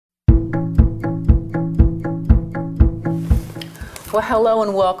Well, hello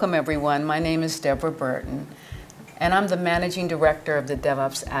and welcome, everyone. My name is Deborah Burton, and I'm the Managing Director of the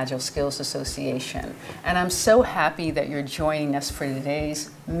DevOps Agile Skills Association. And I'm so happy that you're joining us for today's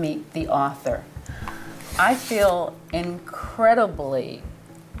Meet the Author. I feel incredibly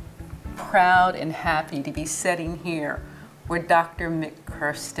proud and happy to be sitting here with Dr.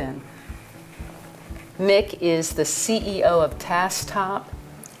 Kersten. Mick is the CEO of TaskTop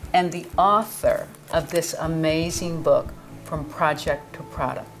and the author of this amazing book, From Project to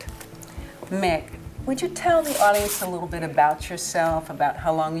Product. Mick, would you tell the audience a little bit about yourself, about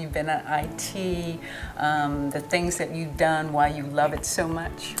how long you've been in IT, the things that you've done, why you love it so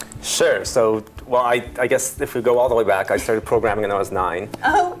much? Sure. So, well, I guess if we go all the way back, I started programming when I was 9.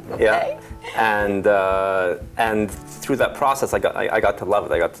 Oh, okay. Yeah. And through that process, I got to love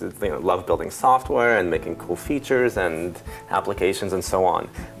it. I got to love building software and making cool features and applications and so on.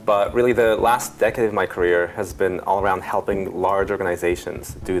 But really, the last decade of my career has been all around helping large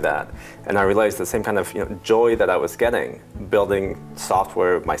organizations do that. And I realized the same kind of joy that I was getting building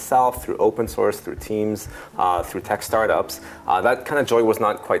software myself through open source, through teams, through tech startups. That kind of joy was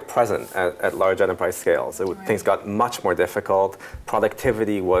not quite present at large enterprise scales. Things got much more difficult.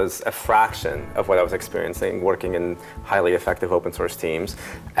 Productivity was a fraction of what I was experiencing working in highly effective open source teams.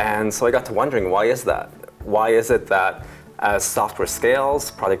 And so I got to wondering, why is that? Why is it that as software scales,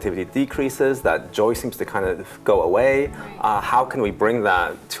 productivity decreases, that joy seems to kind of go away? How can we bring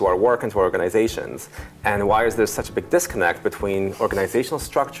that to our work and to our organizations? And why is there such a big disconnect between organizational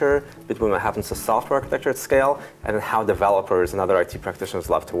structure, between what happens to software architecture at scale, and how developers and other IT practitioners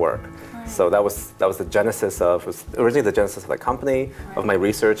love to work? Right. So that was the genesis of, was originally the genesis of the company, right, of my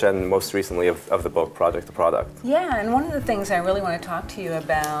research, and most recently of the book, Project to Product. Yeah, and one of the things I really want to talk to you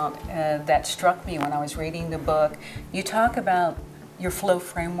about that struck me when I was reading the book, you talk about your flow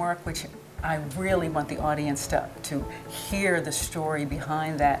framework, which I really want the audience to hear the story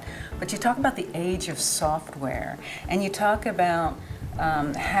behind that. But you talk about the age of software, and you talk about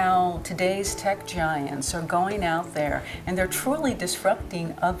how today's tech giants are going out there and they're truly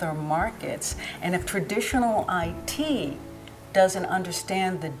disrupting other markets. And if traditional IT doesn't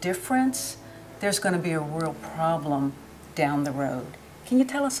understand the difference, there's going to be a real problem down the road. Can you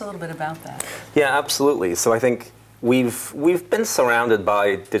tell us a little bit about that? Yeah, absolutely. So I think we've been surrounded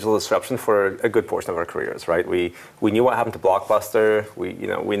by digital disruption for a good portion of our careers, right? We knew what happened to Blockbuster.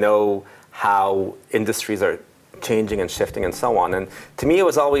 We know how industries are changing and shifting and so on. And to me, it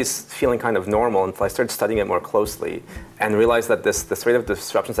was always feeling kind of normal until I started studying it more closely and realized that this rate of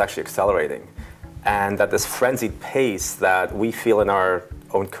disruption is actually accelerating, and that this frenzied pace that we feel in our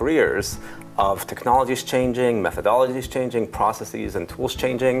own careers of technologies changing, methodologies changing, processes and tools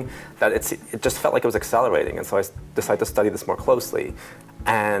changing, that it just felt like it was accelerating. And so I decided to study this more closely.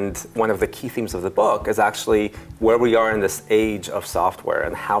 And one of the key themes of the book is actually where we are in this age of software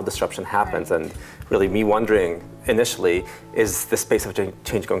and how disruption happens. And really me wondering initially, is this pace of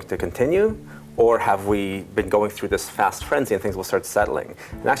change going to continue? Or have we been going through this fast frenzy and things will start settling?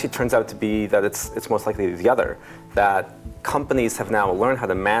 And it actually turns out to be that it's most likely the other, that companies have now learned how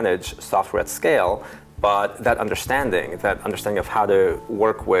to manage software at scale, but that understanding of how to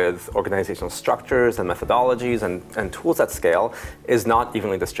work with organizational structures and methodologies and tools at scale is not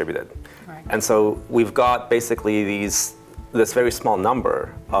evenly distributed. Right. And so we've got basically this very small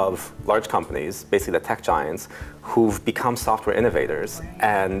number of large companies, basically the tech giants, who've become software innovators.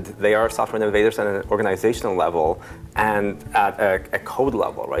 And they are software innovators at an organizational level and at a code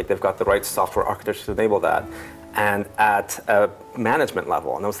level, right? They've got the right software architecture to enable that. And at a management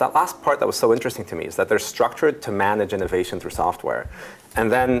level. And it was that last part that was so interesting to me, is that they're structured to manage innovation through software.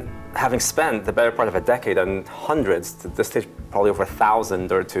 And then having spent the better part of a decade and hundreds, to this stage probably over 1,000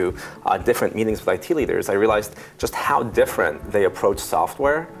 or two different meetings with IT leaders, I realized just how different they approach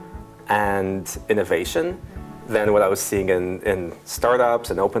software and innovation than what I was seeing in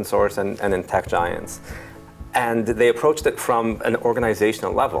startups and open source and in tech giants. And they approached it from an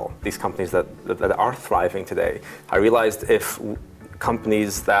organizational level, these companies that are thriving today. I realized if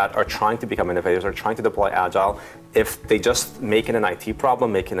companies that are trying to become innovators, are trying to deploy Agile, if they just make it an IT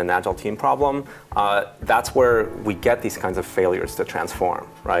problem, make it an Agile team problem, that's where we get these kinds of failures to transform,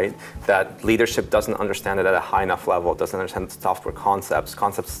 right? That leadership doesn't understand it at a high enough level, doesn't understand software concepts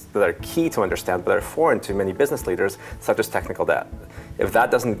that are key to understand, but are foreign to many business leaders, such as technical debt. If that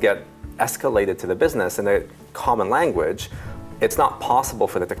doesn't get escalated to the business in a common language, it's not possible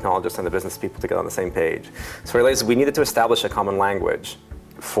for the technologists and the business people to get on the same page. So I realized we needed to establish a common language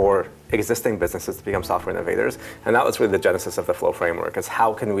for existing businesses to become software innovators. And that was really the genesis of the Flow framework, is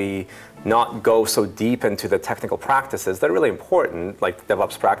how can we not go so deep into the technical practices that are really important, like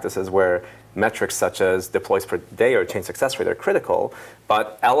DevOps practices where metrics such as deploys per day or change success rate are critical,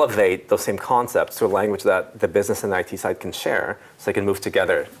 but elevate those same concepts to a language that the business and IT side can share so they can move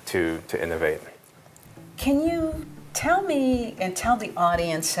together to innovate. Can you tell me and tell the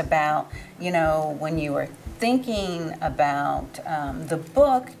audience about, when you were thinking about the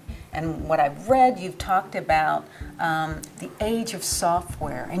book and what I've read, you've talked about the age of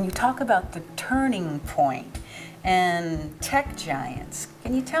software, and you talk about the turning point and tech giants.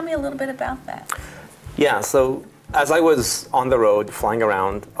 Can you tell me a little bit about that? Yeah, so as I was on the road, flying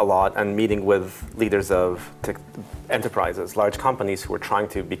around a lot and meeting with leaders of enterprises, large companies who were trying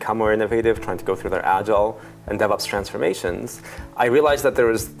to become more innovative, trying to go through their Agile and DevOps transformations, I realized that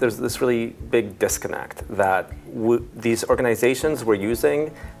there's this really big disconnect, that these organizations were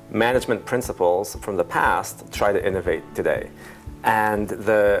using management principles from the past to try to innovate today. And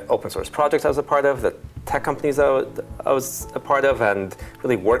the open source projects I was a part of, the tech companies I was a part of, and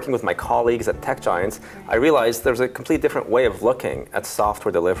really working with my colleagues at tech giants, I realized there's a completely different way of looking at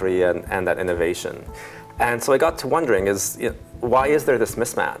software delivery and that innovation. And so I got to wondering, why is there this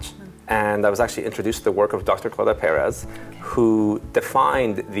mismatch? And I was actually introduced to the work of Dr. Claudia Perez, who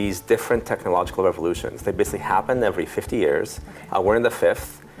defined these different technological revolutions. They basically happen every 50 years. We're in the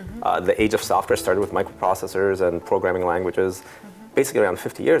fifth. The age of software started with microprocessors and programming languages basically around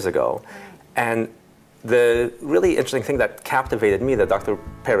 50 years ago. And the really interesting thing that captivated me that Dr.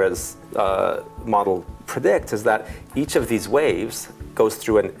 Perez model predicts is that each of these waves goes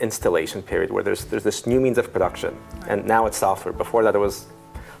through an installation period where there's this new means of production. And now it's software. Before that it was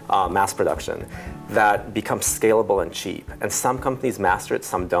mass production that becomes scalable and cheap. And some companies master it,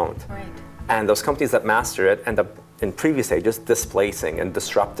 some don't. Right. And those companies that master it end up in previous ages displacing and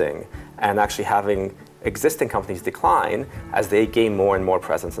disrupting and actually having existing companies decline as they gain more and more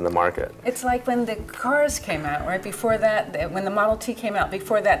presence in the market. It's like when the cars came out, right? Before that, when the Model T came out,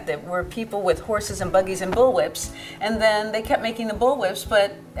 before that, there were people with horses and buggies and bullwhips, and then they kept making the bullwhips,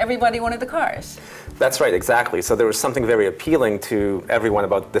 but everybody wanted the cars. That's right, exactly. So there was something very appealing to everyone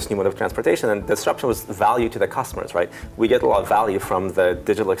about this new mode of transportation, and disruption was value to the customers, right? We get a lot of value from the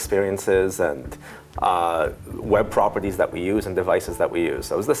digital experiences and web properties that we use and devices that we use.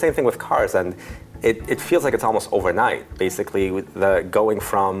 So it was the same thing with cars, and it feels like it's almost overnight, basically, with the going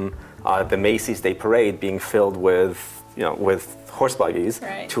from the Macy's Day Parade being filled with, with horse buggies,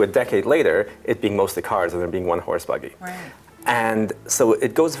 right, to a decade later, it being mostly cars and there being one horse buggy. Right. And so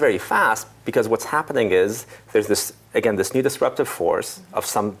it goes very fast because what's happening is there's this, again, this new disruptive force of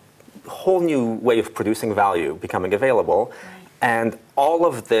some whole new way of producing value becoming available. Right. And all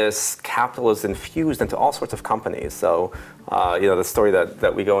of this capital is infused into all sorts of companies. So, the story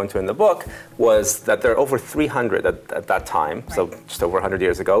that we go into in the book was that there are over 300 at that time, right, so just over 100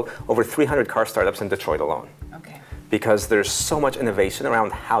 years ago, over 300 car startups in Detroit alone. Okay. Because there's so much innovation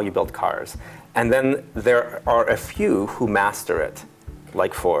around how you build cars. And then there are a few who master it,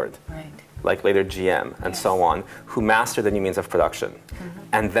 like Ford, right, like later GM, and yes, so on, who master the new means of production.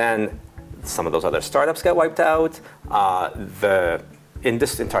 And then some of those other startups get wiped out, the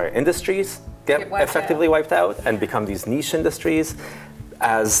entire industries get effectively wiped out and become these niche industries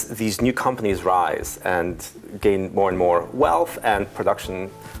as these new companies rise and gain more and more wealth and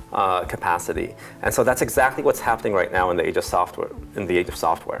production capacity. And so that's exactly what's happening right now in the age of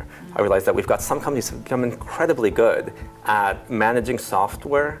software. I realize that we've got some companies who've become incredibly good at managing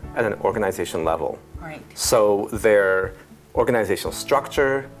software at an organization level. Right. So their organizational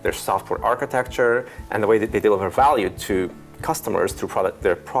structure, their software architecture, and the way that they deliver value to customers through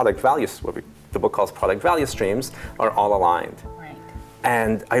their product values, what the book calls product value streams, are all aligned. Right.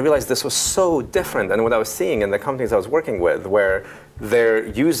 And I realized this was so different than what I was seeing in the companies I was working with, where they're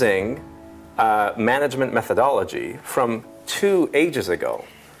using management methodology from 2 ages ago.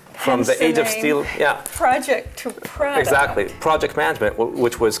 From the age of steel, yeah. Project to product. Exactly. Project management,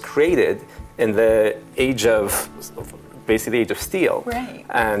 which was created in the age of, basically the age of steel, right,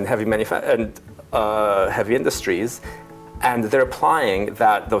 and heavy industries. And they're applying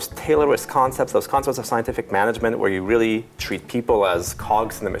those tailor-risk concepts, those concepts of scientific management where you really treat people as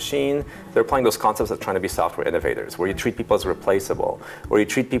cogs in the machine. They're applying those concepts of trying to be software innovators, where you treat people as replaceable, where you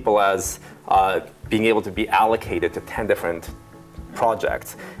treat people as being able to be allocated to 10 different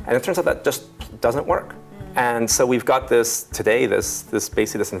projects. And it turns out that just doesn't work. And so we've got this today, this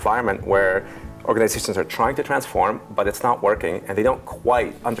basically this environment where organizations are trying to transform, but it's not working, and they don't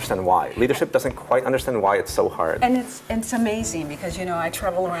quite understand why. Leadership doesn't quite understand why it's so hard. And it's amazing because, you know, I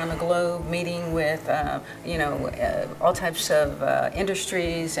travel around the globe meeting with, all types of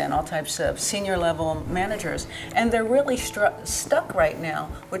industries and all types of senior level managers, and they're really stuck right now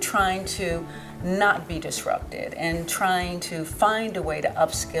with trying to not be disrupted and trying to find a way to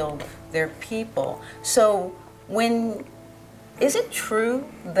upskill their people. So is it true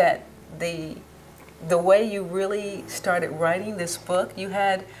that the way you really started writing this book, you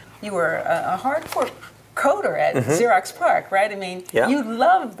were a hardcore coder at Xerox PARC, right? I mean, you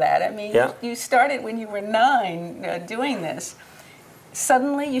loved that. I mean, you started when you were 9 doing this.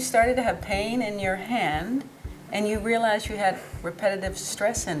 Suddenly you started to have pain in your hand and you realized you had repetitive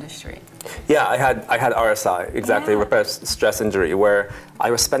stress injury. Yeah, I had RSI, exactly, repetitive stress injury, where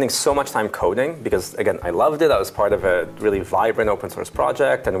I was spending so much time coding because, again, I loved it. I was part of a really vibrant open source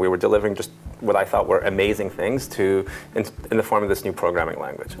project, and we were delivering just what I thought were amazing things in the form of this new programming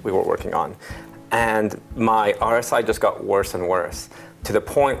language we were working on. And my RSI just got worse and worse, to the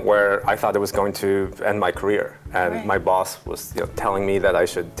point where I thought it was going to end my career. And my boss was telling me that I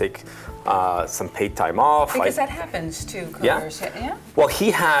should take some paid time off. Because that happens to coders. Yeah. Well,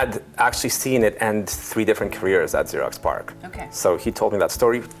 he had actually seen it end 3 different careers at Xerox PARC. Okay. So he told me that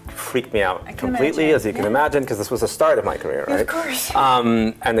story, freaked me out completely, as you can imagine, because this was the start of my career, right? Of course.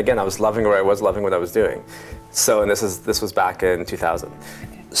 And again, I was loving where I was, loving what I was doing. So, and this was back in 2000.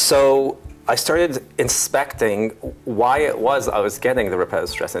 Okay. So I started inspecting why it was I was getting the repetitive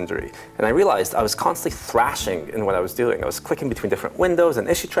stress injury. And I realized I was constantly thrashing in what I was doing. I was clicking between different windows and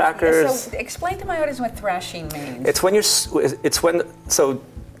issue trackers. So explain to my audience what thrashing means.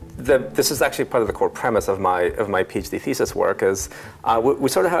 This is actually part of the core premise of my PhD thesis work is we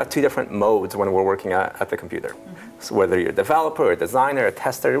sort of have 2 different modes when we're working at the computer. So whether you're a developer, a designer, a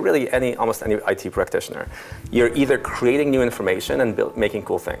tester, really almost any IT practitioner, you're either creating new information and making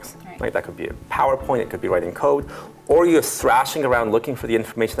cool things. Right? That could be a PowerPoint, it could be writing code, or you're thrashing around looking for the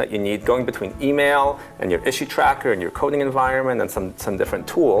information that you need, going between email and your issue tracker and your coding environment and some different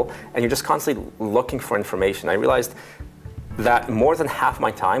tool, and you're just constantly looking for information. I realized that more than half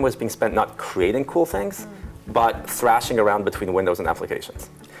my time was being spent not creating cool things, but thrashing around between windows and applications.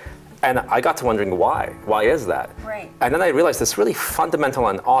 And I got to wondering why. Why is that? Right. And then I realized this really fundamental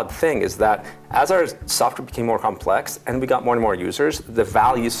and odd thing is that as our software became more complex and we got more and more users, the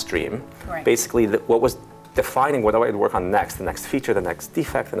value stream, basically what was defining what I would work on next, the next feature, the next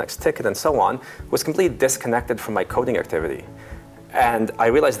defect, the next ticket, and so on, was completely disconnected from my coding activity. And I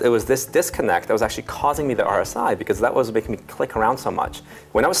realized it was this disconnect that was actually causing me the RSI because that was making me click around so much.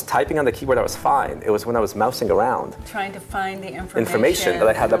 When I was typing on the keyboard, I was fine. It was when I was mousing around, trying to find the information that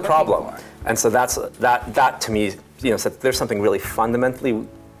I had the problem. And so that to me, said there's something really fundamentally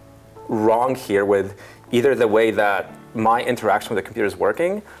wrong here with either the way that my interaction with the computer is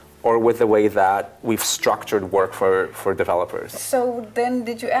working, or with the way that we've structured work for developers. So then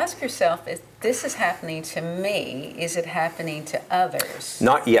did you ask yourself, if this is happening to me, is it happening to others?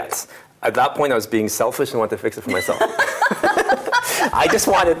 Not yet. At that point, I was being selfish and wanted to fix it for myself. I just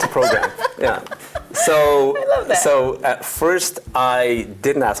wanted to program. Yeah. So, I love that. So at first, I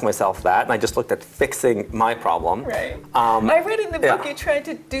didn't ask myself that, and I just looked at fixing my problem. Right. I read in the book you tried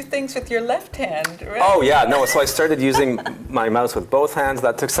to do things with your left hand, right? Oh yeah, no. So I started using my mouse with both hands.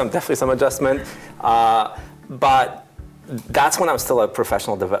 That took definitely some adjustment, but that's when I was still a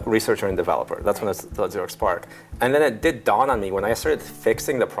professional researcher and developer. That's when I was still at Xerox PARC. And then it did dawn on me when I started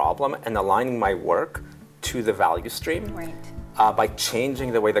fixing the problem and aligning my work to the value stream. Right. By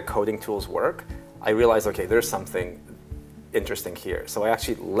changing the way the coding tools work, I realized, okay, there's something interesting here. So I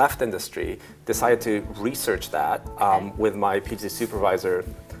actually left industry, decided to research that with my PhD supervisor,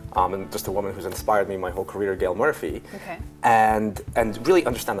 and just a woman who's inspired me my whole career, Gail Murphy, and really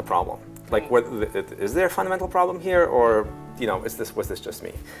understand the problem. Like, is there a fundamental problem here, or was this just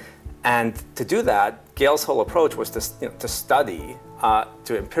me? And to do that, Gail's whole approach was to study,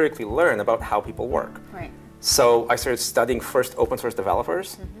 to empirically learn about how people work. Right. So I started studying first open source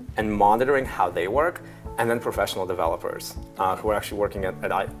developers and monitoring how they work, and then professional developers who are actually working at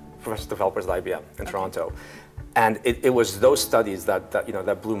professional developers at IBM in Toronto. And it was those studies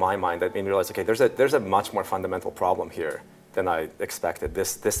that blew my mind, that made me realize, okay, there's a much more fundamental problem here than I expected.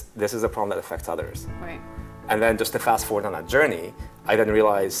 This is a problem that affects others. Right. And then just to fast forward on that journey, I then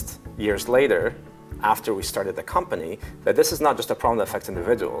realized years later, after we started the company, that this is not just a problem that affects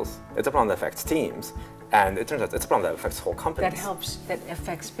individuals, it's a problem that affects teams. And it turns out it's a problem that affects whole companies. That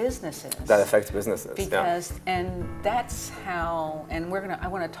affects businesses. That affects businesses, because, and that's how, and I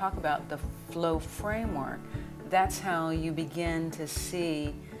want to talk about the flow framework. That's how you begin to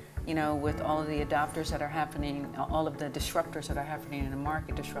see you know, with all of the adopters that are happening, all of the disruptors that are happening in the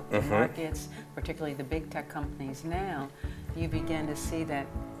market, disrupting markets, particularly the big tech companies now, you begin to see that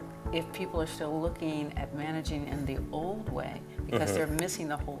if people are still looking at managing in the old way, because they're missing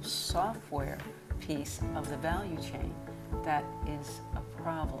the whole software piece of the value chain, that is a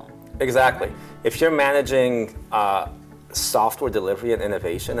problem. Exactly. Right? If you're managing software delivery and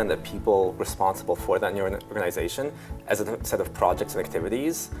innovation and the people responsible for that in your organization as a set of projects and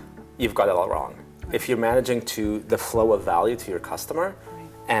activities, you've got it all wrong. Right. If you're managing to the flow of value to your customer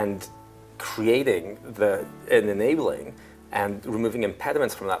and creating and enabling and removing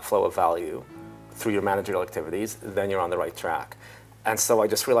impediments from that flow of value through your managerial activities, then you're on the right track. And so I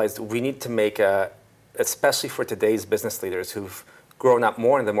just realized we need to make especially for today's business leaders who've grown up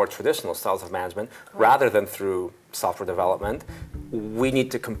more in the more traditional styles of management, rather than through software development, we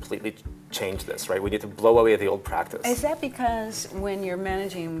need to completely change this, right? We need to blow away the old practice. Is that because when you're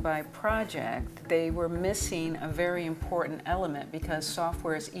managing by project, they were missing a very important element because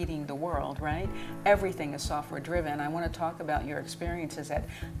software is eating the world, right? Everything is software driven. I want to talk about your experiences at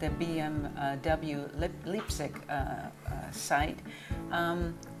the BMW Leipzig site.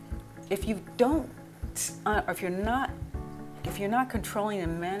 If you don't, if you're not controlling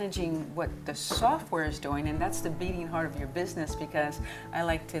and managing what the software is doing, and that's the beating heart of your business, because I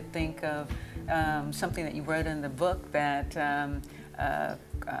like to think of something that you wrote in the book, that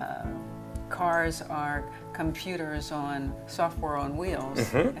cars are computers on software on wheels.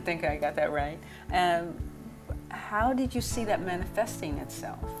 I think I got that right. How did you see that manifesting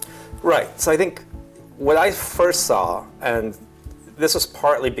itself? Right. So I think what I first saw, and this was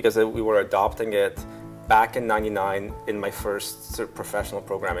partly because we were adopting it back in '99 in my first sort of professional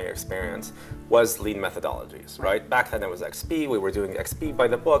programming experience, was lean methodologies, right? Back then it was XP, we were doing XP by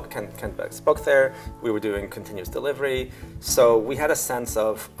the book, Ken Beck's book there, we were doing continuous delivery. So we had a sense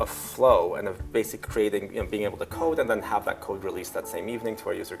of flow and of basic creating, being able to code and then have that code released that same evening to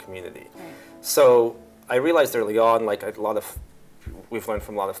our user community. So I realized early on, like we've learned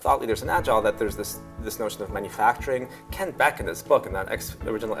from a lot of thought leaders in Agile, that there's this notion of manufacturing. Ken Beck in his book, in that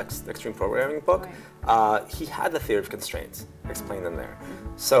original Extreme Programming book, he had the theory of constraints explained in there.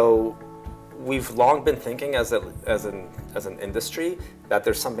 So we've long been thinking as an industry that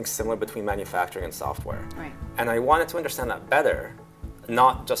there's something similar between manufacturing and software. And I wanted to understand that better,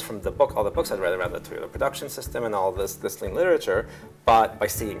 not just from the book, all the books I'd read around the Toyota production system and all this lean literature, but by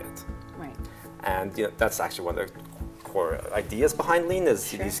seeing it. And that's actually one of the core ideas behind lean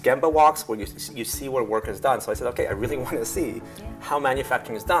is these Gemba walks where you see where work is done. So I said, okay, I really want to see how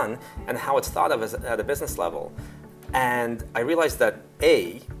manufacturing is done and how it's thought of at a business level. And I realized that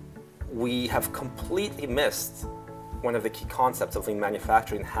we have completely missed one of the key concepts of lean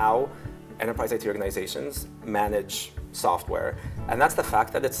manufacturing, how enterprise IT organizations manage software. And that's the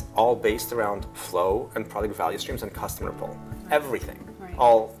fact that it's all based around flow and product value streams and customer pull. Everything.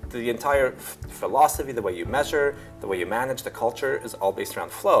 The entire philosophy, the way you measure, the way you manage, the culture is all based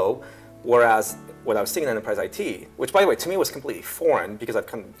around flow. Whereas what I was seeing in enterprise IT, which by the way to me was completely foreign because I've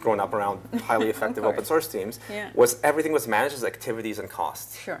kind of grown up around highly effective open source teams, was everything was managed as activities and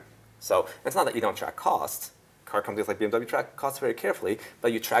costs. So it's not that you don't track costs. Car companies like BMW track costs very carefully,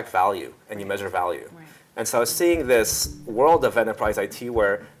 but you track value and you measure value. And so I was seeing this world of enterprise IT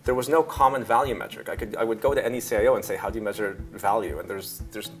where there was no common value metric. I would go to any CIO and say, how do you measure value? And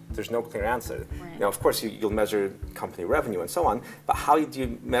there's no clear answer. Of course, you'll measure company revenue and so on, but how do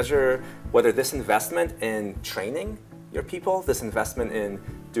you measure whether this investment in training your people, this investment in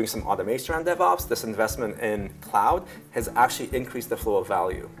doing some automation around DevOps, this investment in cloud has actually increased the flow of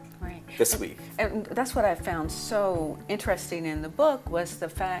value this week. And that's what I found so interesting in the book, was the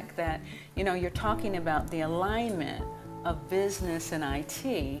fact that, you're talking about the alignment of business and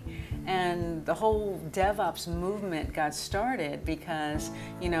IT, and the whole DevOps movement got started because,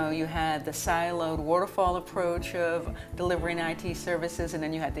 you had the siloed waterfall approach of delivering IT services, and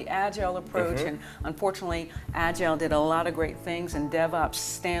then you had the Agile approach, and unfortunately, Agile did a lot of great things, and DevOps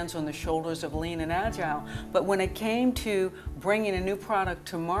stands on the shoulders of Lean and Agile. But when it came to bringing a new product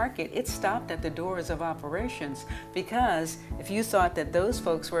to market, it stopped at the doors of operations, because if you thought that those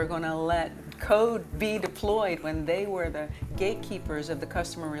folks were going to let code be deployed when they were the gatekeepers of the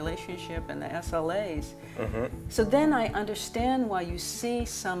customer relationship and the SLAs. So then I understand why you see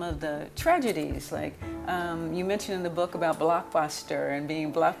some of the tragedies, like you mentioned in the book about Blockbuster and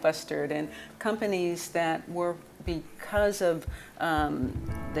being blockbustered, and companies that were, because of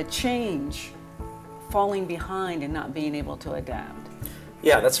the change, falling behind and not being able to adapt.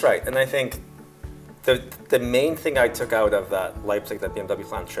 Yeah, that's right. And I think the main thing I took out of that Leipzig, that BMW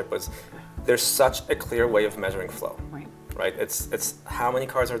plant trip, was there's such a clear way of measuring flow. right? It's how many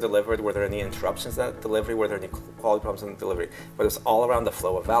cars are delivered, were there any interruptions in that delivery, were there any quality problems in the delivery, but it's all around the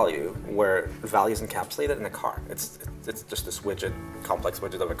flow of value, where value is encapsulated in a car. It's just this widget, complex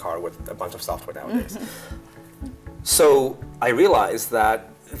widget of a car with a bunch of software nowadays. So I realized that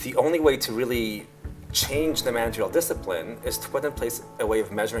the only way to really change the managerial discipline is to put in place a way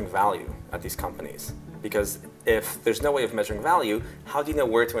of measuring value at these companies. Because if there's no way of measuring value, how do you know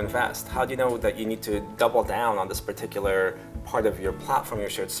where to invest? How do you know that you need to double down on this particular part of your platform, your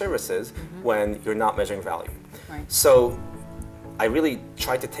shared services, when you're not measuring value? Right. So I really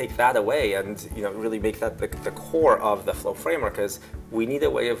tried to take that away and really make that the core of the flow framework. Is we need a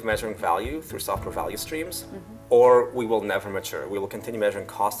way of measuring value through software value streams, or we will never mature. We will continue measuring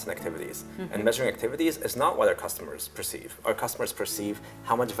costs and activities. And measuring activities is not what our customers perceive. Our customers perceive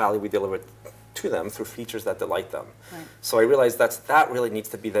how much value we deliver to them through features that delight them. Right. So I realized that really needs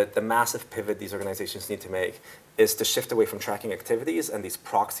to be the massive pivot these organizations need to make, is to shift away from tracking activities and these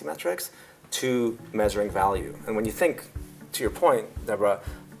proxy metrics to measuring value. And when you think, to your point, Deborah,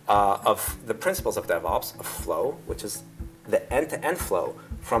 of the principles of DevOps, of flow, which is the end-to-end flow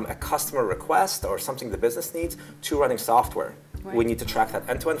from a customer request or something the business needs to running software. Right. We need to track that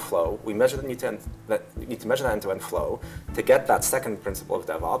end-to-end flow. We measure the need to measure that end-to-end flow to get that second principle of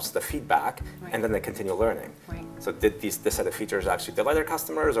DevOps, the feedback, Right. and then the continual learning. Right. So did this set of features actually delight our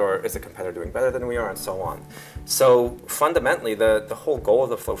customers, or is the competitor doing better than we are, and so on? So fundamentally, the whole goal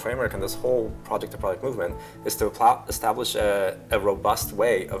of the flow framework and this whole project-to-product movement is to establish a robust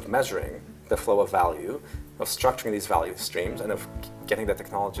way of measuring the flow of value, of structuring these value streams, and of getting the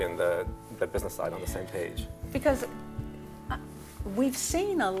technology and the business side on the same page. Because we've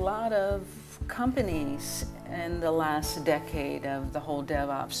seen a lot of companies in the last decade of the whole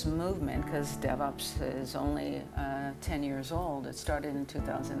DevOps movement, because DevOps is only 10 years old. It started in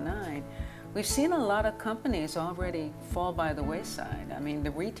 2009. We've seen a lot of companies already fall by the wayside. I mean,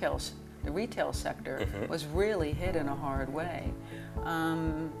 the retail sector was really hit in a hard way.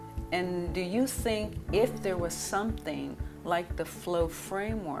 And do you think if there was something like the flow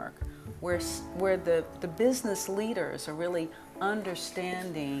framework where the business leaders are really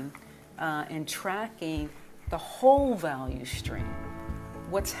understanding and tracking the whole value stream,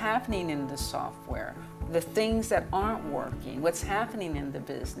 what's happening in the software, the things that aren't working, what's happening in the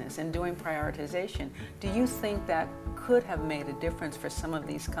business, and doing prioritization, do you think that could have made a difference for some of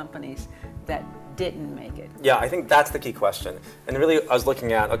these companies that didn't make it? Yeah, I think that's the key question. And really, I was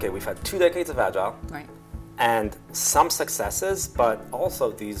looking at, okay, we've had 2 decades of Agile, Right. and some successes, but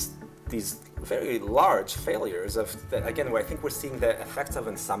also these very large failures again, where I think we're seeing the effects of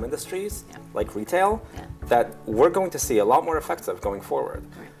in some industries, like retail, that we're going to see a lot more effects of going forward.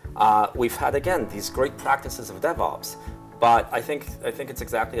 Right. We've had, again, these great practices of DevOps, but I think it's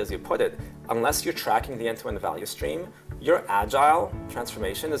exactly as you put it. Unless you're tracking the end-to-end value stream, your Agile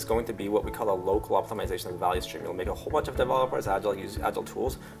transformation is going to be what we call a local optimization of the value stream. You'll make a whole bunch of developers use Agile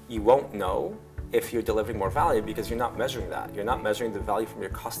tools. You won't know if you're delivering more value because you're not measuring that. You're not measuring the value from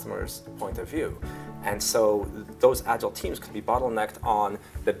your customer's point of view. And so those Agile teams could be bottlenecked on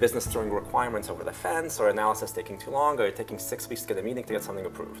the business throwing requirements over the fence, or analysis taking too long, or taking 6 weeks to get a meeting to get something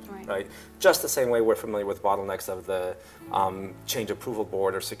approved, right? Just the same way we're familiar with bottlenecks of the change approval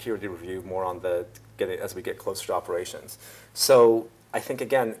board or security review, more on as we get closer to operations. So I think,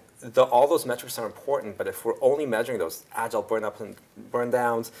 again, all those metrics are important, but if we're only measuring those Agile burn-ups and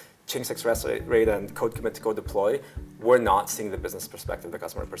burn-downs, change success rate, and code commit to code deploy, we're not seeing the business perspective, the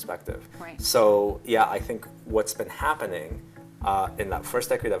customer perspective. Right. So yeah, I think what's been happening in that first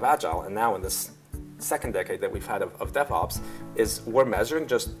decade of Agile, and now in this second decade that we've had of DevOps, is we're measuring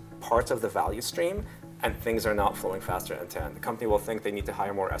just parts of the value stream, and things are not flowing faster end to end. The company will think they need to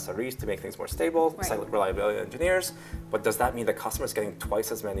hire more SREs to make things more stable, site reliability engineers, but does that mean the customer is getting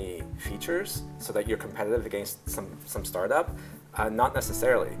twice as many features so that you're competitive against some startup? Not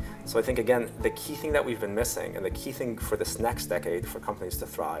necessarily. So I think, again, the key thing that we've been missing, and the key thing for this next decade for companies to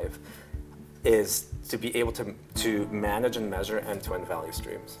thrive, is to be able to manage and measure end-to-end value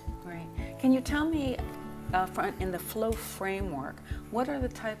streams. Right. Can you tell me, in the flow framework, what are the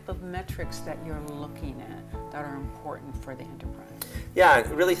type of metrics that you're looking at that are important for the enterprise? Yeah,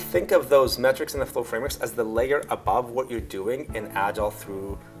 really think of those metrics in the flow frameworks as the layer above what you're doing in Agile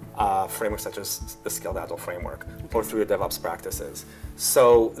through frameworks such as the Scaled Agile framework, or through your DevOps practices.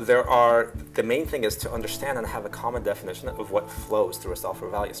 So the main thing is to understand and have a common definition of what flows through a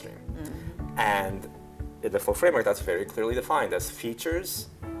software value stream. And in the flow framework, that's very clearly defined as features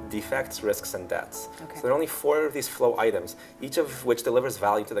defects, risks, and debts. Okay. So there are only 4 of these flow items, each of which delivers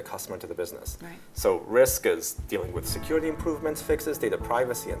value to the customer and to the business. Right. So risk is dealing with security improvements, fixes, data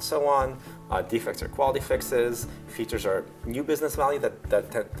privacy, and so on. Defects are quality fixes. Features are new business value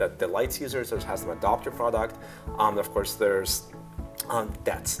that delights users, that has them adopt your product. Of course, there's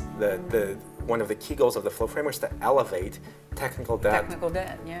debts. One of the key goals of the flow framework is to elevate technical debt,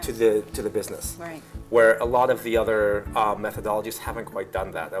 yes. to the business. Right. Where a lot of the other methodologies haven't quite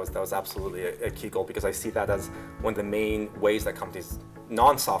done that. That was absolutely a key goal, because I see that as one of the main ways that companies,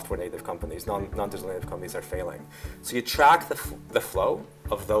 non-software native companies, non-digital native companies, are failing. So you track the flow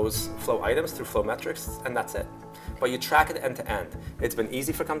of those flow items through flow metrics, and that's it. But you track it end to end. It's been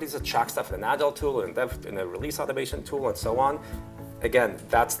easy for companies to track stuff in an agile tool, in a release automation tool, and so on. Again,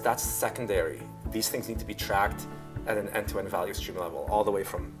 that's secondary. These things need to be tracked at an end-to-end value stream level, all the way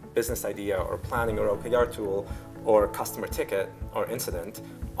from business idea or planning or OKR tool or customer ticket or incident,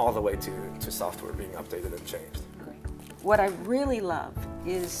 all the way to software being updated and changed. Great. What I really love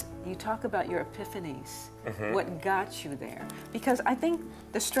is you talk about your epiphanies, what got you there. Because I think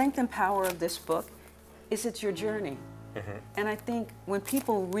the strength and power of this book is it's your journey. And I think when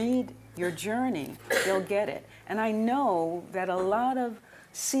people read your journey, they'll get it. And I know that a lot of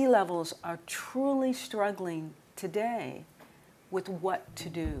C-levels are truly struggling today with what to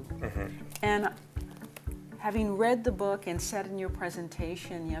do. And having read the book and said in your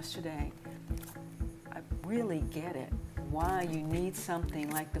presentation yesterday, I really get it, why you need something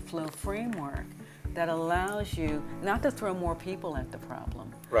like the flow framework that allows you not to throw more people at the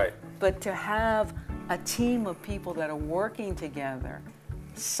problem, right, but to have a team of people that are working together,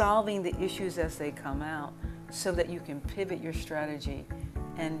 solving the issues as they come out, so that you can pivot your strategy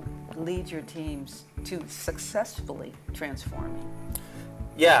and lead your teams to successfully transforming.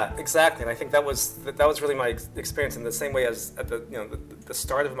 Yeah, exactly. And I think that was really my experience, in the same way as at the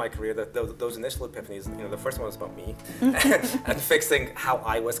start of my career, those initial epiphanies. The first one was about me and fixing how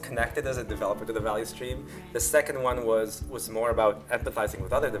I was connected as a developer to the value stream. The second one was more about empathizing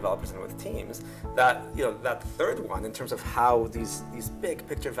with other developers and with teams. That third one, in terms of how these big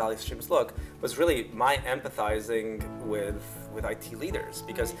picture value streams look, was really my empathizing with IT leaders,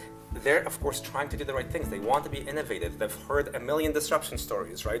 because they're, of course, trying to do the right things. They want to be innovative. They've heard a million disruption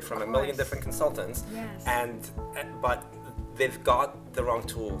stories, right, from a million different consultants. Yes. But they've got the wrong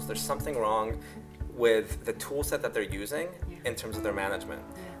tools. There's something wrong with the tool set that they're using in terms of their management.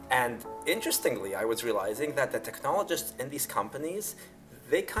 And interestingly, I was realizing that the technologists in these companies,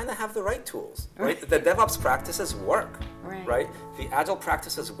 they kind of have the right tools, right? The DevOps practices work, right? The Agile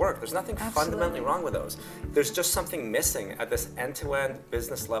practices work. There's nothing fundamentally wrong with those. There's just something missing at this end-to-end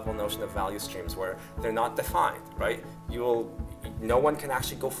business level notion of value streams, where they're not defined, right? No one can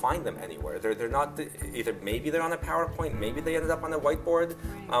actually go find them anywhere. They're not, either maybe they're on a PowerPoint, maybe they ended up on a whiteboard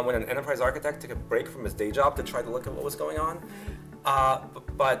when an enterprise architect took a break from his day job to try to look at what was going on.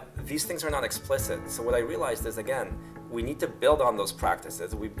 But these things are not explicit. So what I realized is, again, we need to build on those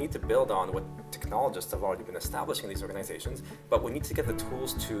practices. We need to build on what technologists have already been establishing in these organizations, but we need to get the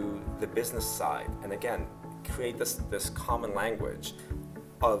tools to the business side. And again, create this common language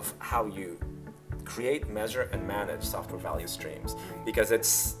of how you create, measure, and manage software value streams. Because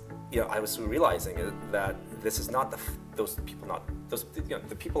it's, I was realizing that this is not the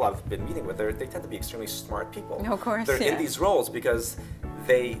people I've been meeting with. They tend to be extremely smart people. Of course, they're in these roles because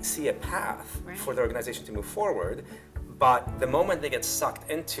they see a path for the organization to move forward. But the moment they get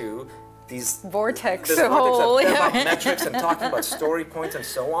sucked into these vortex of metrics and talking about story points and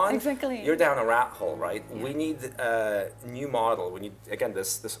so on, you're down a rat hole, right? We need a new model. We need, again,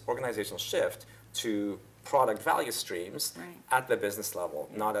 this organizational shift to product value streams at the business level,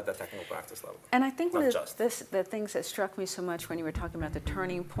 not at the technical practice level. And I think one of the things that struck me so much when you were talking about the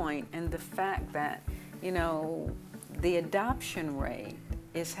turning point and the fact that, the adoption rate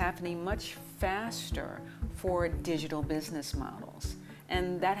is happening much faster for digital business models.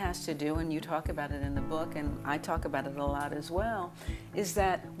 And that has to do, and you talk about it in the book, and I talk about it a lot as well, is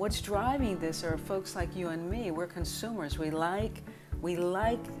that what's driving this are folks like you and me. We're consumers. We like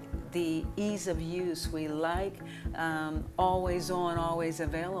the ease of use. We like always on, always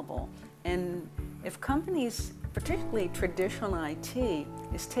available. And if companies, particularly traditional IT,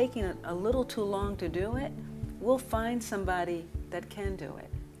 is taking a little too long to do it, we'll find somebody that can do it.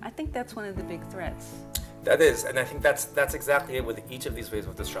 I think that's one of the big threats. That is, and I think that's exactly it with each of these waves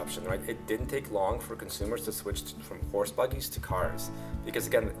of disruption, right? It didn't take long for consumers to switch from horse buggies to cars, because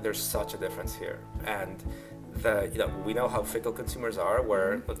again, there's such a difference here. And we know how fickle consumers are,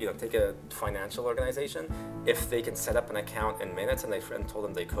 where, take a financial organization, if they can set up an account in minutes and their friend told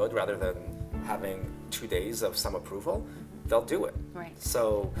them they could, rather than having 2 days of some approval, they'll do it. Right.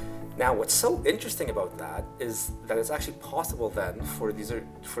 So now what's so interesting about that is that it's actually possible then for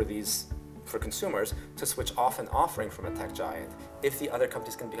consumers to switch off an offering from a tech giant if the other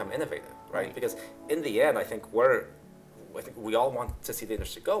companies can become innovative, right? Because in the end, I think we all want to see the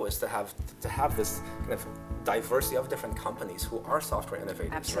industry go is to have this kind of diversity of different companies who are software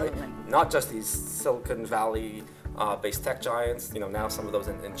innovators. Absolutely. Right? Not just these Silicon Valley based tech giants, now some of those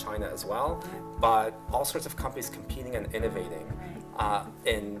in China as well, but all sorts of companies competing and innovating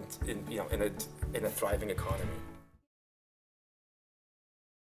in a thriving economy.